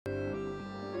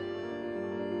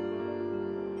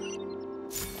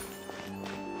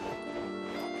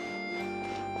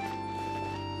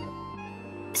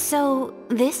So,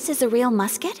 this is a real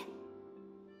musket?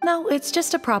 No, it's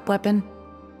just a prop weapon.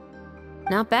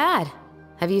 Not bad.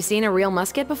 Have you seen a real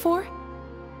musket before?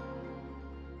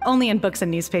 Only in books and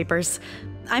newspapers.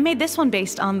 I made this one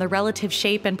based on the relative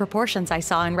shape and proportions I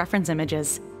saw in reference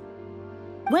images.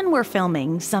 When we're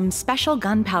filming, some special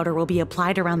gunpowder will be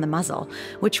applied around the muzzle,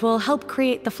 which will help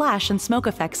create the flash and smoke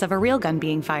effects of a real gun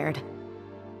being fired.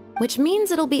 Which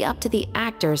means it'll be up to the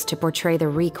actors to portray the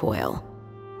recoil.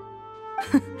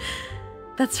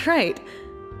 That's right.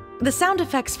 The sound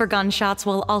effects for gunshots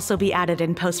will also be added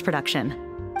in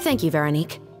post-production. Thank you,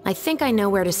 Veronique. I think I know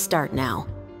where to start now.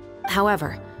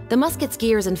 However, the musket's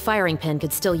gears and firing pin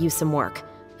could still use some work.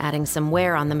 Adding some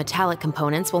wear on the metallic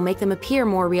components will make them appear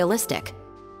more realistic.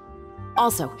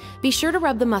 Also, be sure to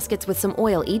rub the muskets with some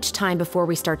oil each time before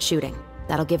we start shooting.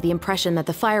 That'll give the impression that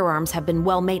the firearms have been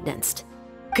well maintained.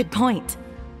 Good point.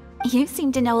 You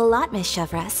seem to know a lot, Miss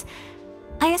Chevreuse.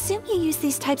 I assume you use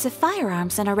these types of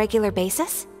firearms on a regular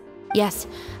basis? Yes,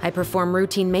 I perform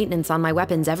routine maintenance on my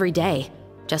weapons every day.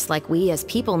 Just like we as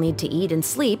people need to eat and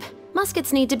sleep,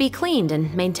 muskets need to be cleaned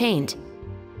and maintained.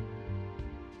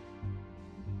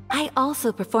 I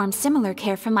also perform similar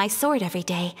care for my sword every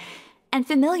day, and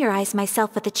familiarize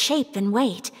myself with its shape and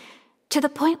weight, to the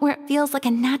point where it feels like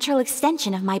a natural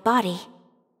extension of my body.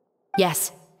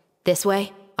 Yes, this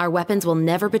way, our weapons will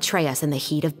never betray us in the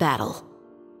heat of battle.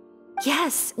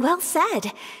 Yes, well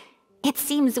said. It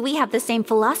seems we have the same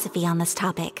philosophy on this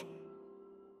topic.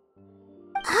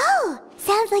 Oh,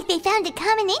 sounds like they found a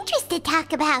common interest to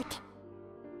talk about.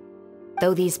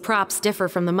 Though these props differ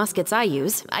from the muskets I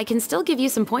use, I can still give you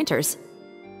some pointers.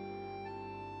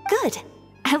 Good.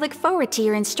 I look forward to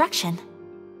your instruction.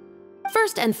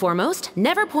 First and foremost,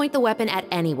 never point the weapon at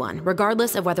anyone,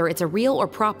 regardless of whether it's a real or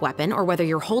prop weapon or whether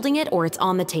you're holding it or it's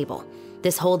on the table.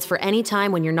 This holds for any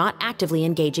time when you're not actively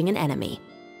engaging an enemy.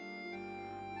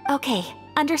 Okay,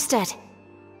 understood.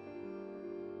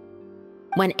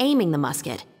 When aiming the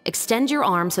musket, extend your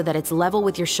arm so that it's level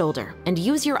with your shoulder, and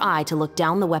use your eye to look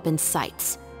down the weapon's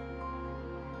sights.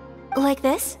 Like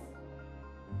this?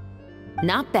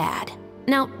 Not bad.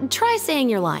 Now, try saying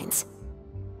your lines.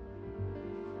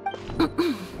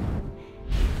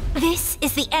 This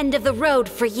is the end of the road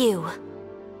for you.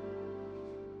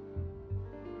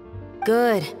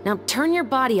 Good. Now turn your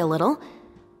body a little.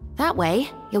 That way,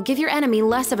 you'll give your enemy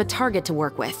less of a target to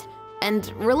work with. And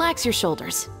relax your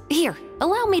shoulders. Here,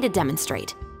 allow me to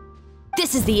demonstrate.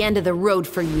 This is the end of the road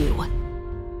for you.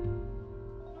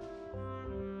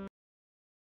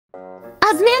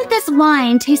 Osmanthus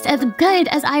wine tastes as good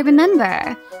as I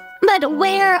remember. But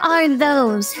where are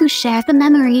those who share the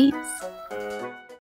memories?